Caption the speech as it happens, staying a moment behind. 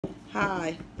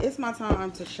Hi, it's my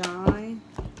time to shine.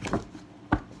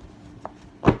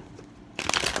 I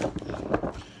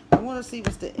want to see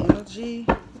what's the energy.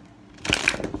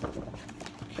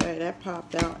 Okay, that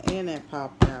popped out and that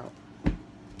popped out.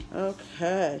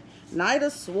 Okay, Knight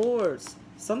of Swords.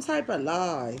 Some type of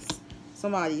lies.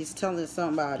 Somebody's telling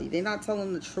somebody. They're not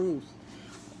telling the truth.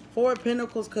 Four of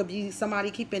Pentacles could be somebody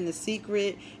keeping the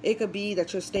secret. It could be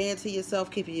that you're staying to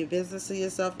yourself, keeping your business to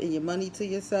yourself and your money to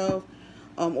yourself.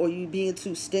 Or you being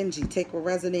too stingy. Take what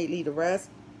resonate, leave the rest.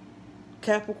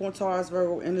 Capricorn, Taurus,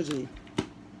 Virgo energy.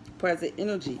 Present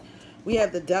energy. We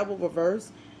have the Devil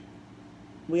reverse.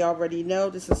 We already know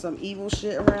this is some evil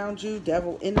shit around you.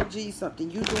 Devil energy,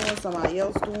 something you doing, somebody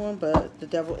else doing. But the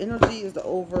devil energy is the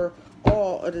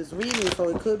overall of this reading. So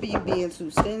it could be you being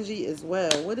too stingy as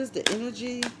well. What is the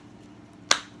energy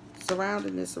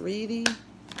surrounding this reading?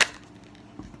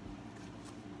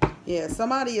 Yeah,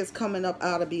 somebody is coming up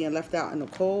out of being left out in the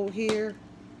cold here.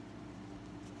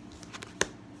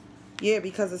 Yeah,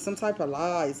 because it's some type of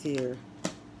lies here.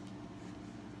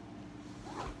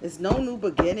 There's no new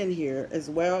beginning here as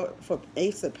well for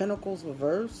Ace of Pentacles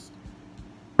reversed.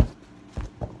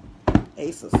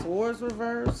 Ace of Swords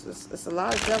reversed. It's a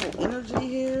lot of devil energy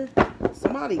here.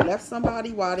 Somebody left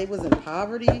somebody while they was in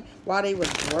poverty, while they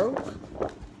was broke.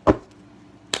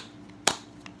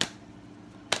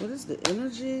 What is the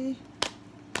energy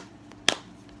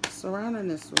surrounding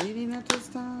this reading at this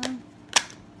time?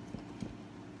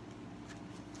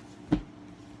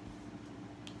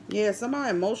 Yeah,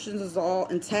 somebody's emotions is all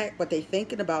intact, but they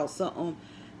thinking about something.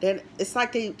 Then it's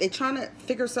like they trying to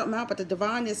figure something out, but the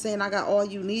divine is saying, I got all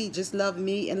you need. Just love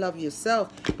me and love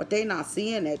yourself. But they not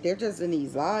seeing that. They're just in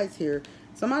these lies here.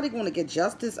 Somebody going to get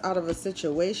justice out of a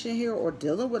situation here or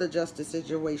dealing with a justice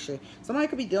situation. Somebody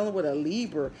could be dealing with a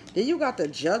Libra. Then you got the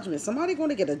Judgment. Somebody going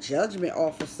to get a judgment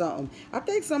off of something. I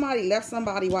think somebody left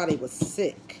somebody while they was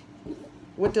sick.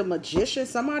 With the Magician,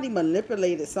 somebody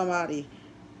manipulated somebody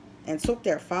and took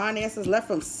their finances, left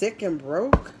them sick and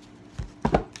broke.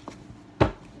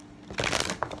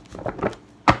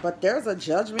 But there's a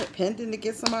judgment pending to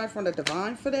get somebody from the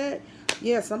divine for that.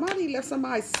 Yeah, somebody left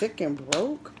somebody sick and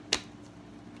broke.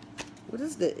 What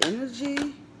is the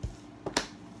energy?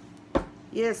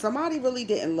 Yeah, somebody really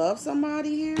didn't love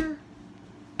somebody here,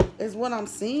 is what I'm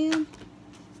seeing.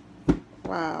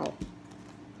 Wow.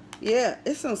 Yeah,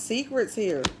 it's some secrets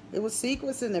here. It was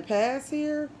secrets in the past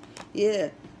here. Yeah.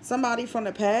 Somebody from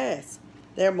the past.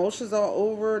 Their emotions are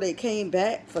over. They came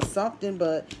back for something,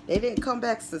 but they didn't come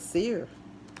back sincere.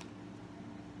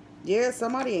 Yeah,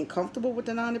 somebody ain't comfortable with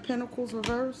the Nine of Pentacles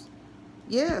reverse.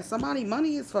 Yeah, somebody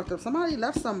money is fucked up. Somebody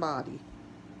left somebody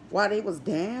while they was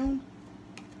down.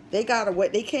 They got away.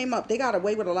 They came up. They got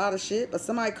away with a lot of shit, but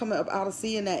somebody coming up out of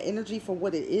seeing that energy for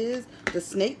what it is. The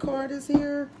Snake card is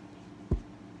here.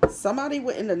 Somebody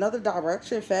went in another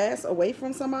direction fast away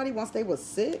from somebody once they was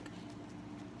sick.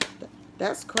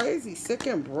 That's crazy. Sick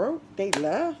and broke. They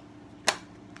left.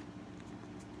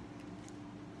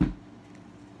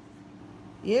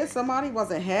 Yeah, somebody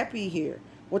wasn't happy here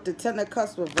with the Ten of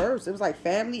Cups reverse. It was like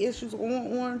family issues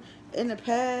going on in the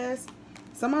past.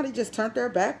 Somebody just turned their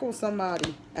back on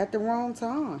somebody at the wrong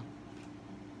time.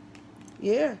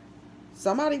 Yeah.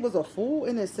 Somebody was a fool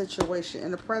in this situation in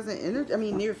the present energy. I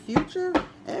mean, near future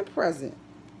and present.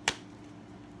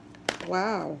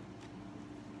 Wow.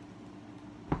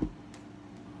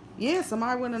 Yeah,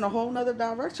 somebody went in a whole nother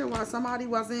direction while somebody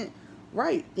wasn't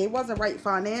right. They wasn't right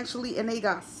financially and they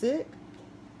got sick.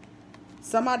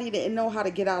 Somebody didn't know how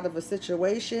to get out of a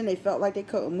situation. They felt like they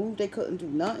couldn't move. They couldn't do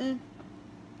nothing.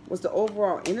 Was the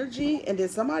overall energy. And then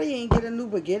somebody ain't get a new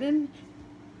beginning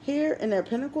here in their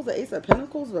Pentacles. The Ace of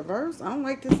Pentacles reverse. I don't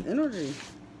like this energy.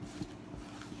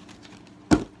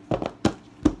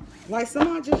 Like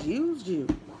somebody just used you.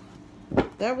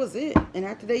 That was it. And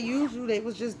after they used you, they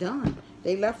was just done.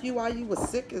 They left you while you was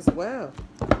sick as well.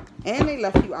 And they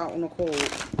left you out on the cold.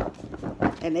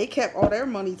 And they kept all their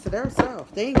money to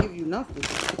themselves. They didn't give you nothing.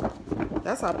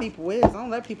 That's how people is. I don't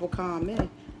let people calm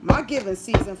in. My giving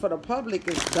season for the public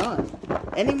is done.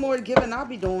 Any more giving I'll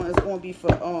be doing is going to be for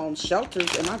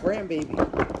shelters and my grandbaby.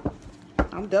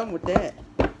 I'm done with that.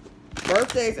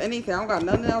 Birthdays, anything. I don't got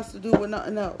nothing else to do with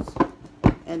nothing else.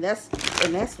 And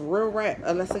that's real rap.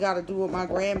 Unless it got to do with my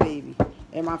grandbaby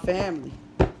and my family.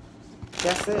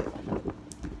 That's it.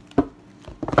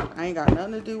 I ain't got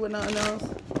nothing to do with nothing else.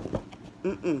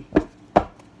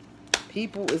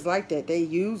 People is like that. They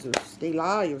users. They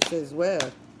liars as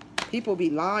well. People be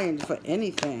lying for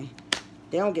anything.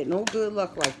 They don't get no good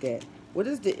luck like that. What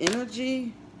is the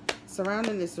energy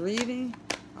surrounding this reading?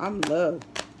 I'm love.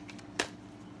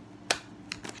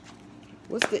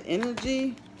 What's the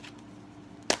energy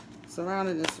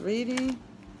surrounding this reading.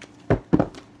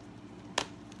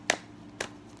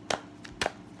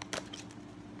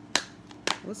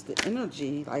 What's the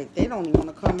energy? Like, they don't even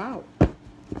want to come out.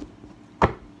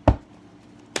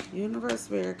 Universe,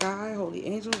 Spirit Guide, Holy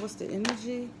Angel, what's the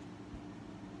energy?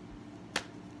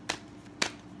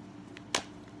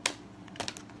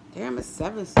 Damn, it's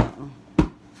 7 something.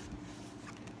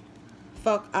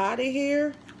 Fuck out of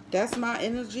here. That's my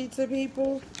energy to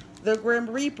people. The Grim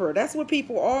Reaper. That's what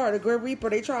people are. The Grim Reaper.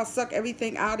 They try to suck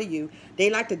everything out of you. They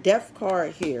like the death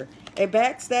card here. A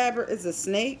backstabber is a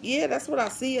snake. Yeah, that's what I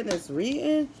see in this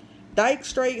reading. Dyke,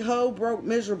 straight, hoe, broke,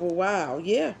 miserable. Wow.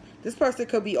 Yeah. This person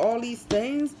could be all these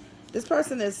things. This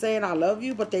person is saying I love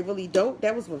you, but they really don't.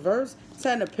 That was reversed.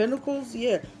 10 of Pentacles.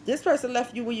 Yeah. This person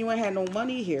left you when you ain't had no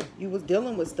money here. You was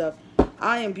dealing with stuff.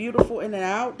 I am beautiful in and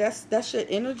out. That's your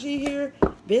energy here.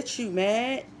 Bitch, you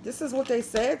mad. This is what they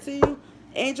said to you.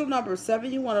 Angel number 7.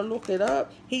 You want to look it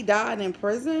up. He died in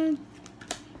prison.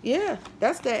 Yeah.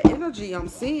 That's that energy I'm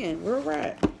seeing. Where we're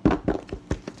at.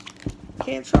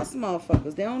 Can't trust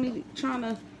motherfuckers. They only trying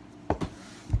to...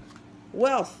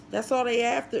 Wealth. That's all they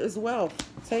after is wealth.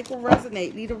 Take or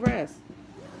resonate. Leave the rest.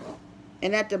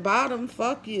 And at the bottom,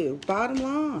 fuck you. Bottom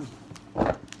line.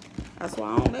 That's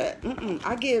why I don't let...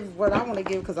 I give what I want to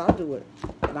give because I do it.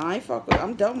 But I ain't fuck with...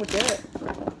 I'm done with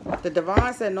that. The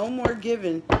divine said no more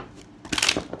giving.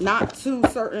 Not to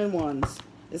certain ones.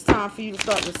 It's time for you to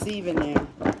start receiving now.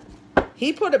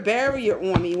 He put a barrier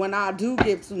on me when I do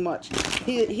give too much.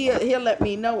 He'll let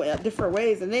me know in different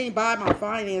ways. And then he buy my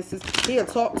finances. He'll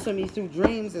talk to me through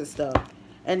dreams and stuff.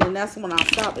 And then that's when I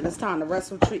stop. And it's time to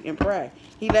rest, retreat, and pray.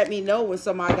 He let me know when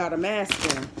somebody got a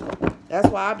mask on. That's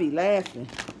why I be laughing.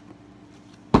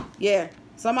 Yeah.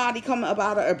 Somebody come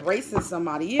about embracing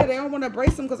somebody. Yeah, they don't want to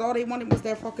embrace them because all they wanted was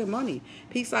their fucking money.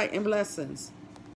 Peace, light, and blessings.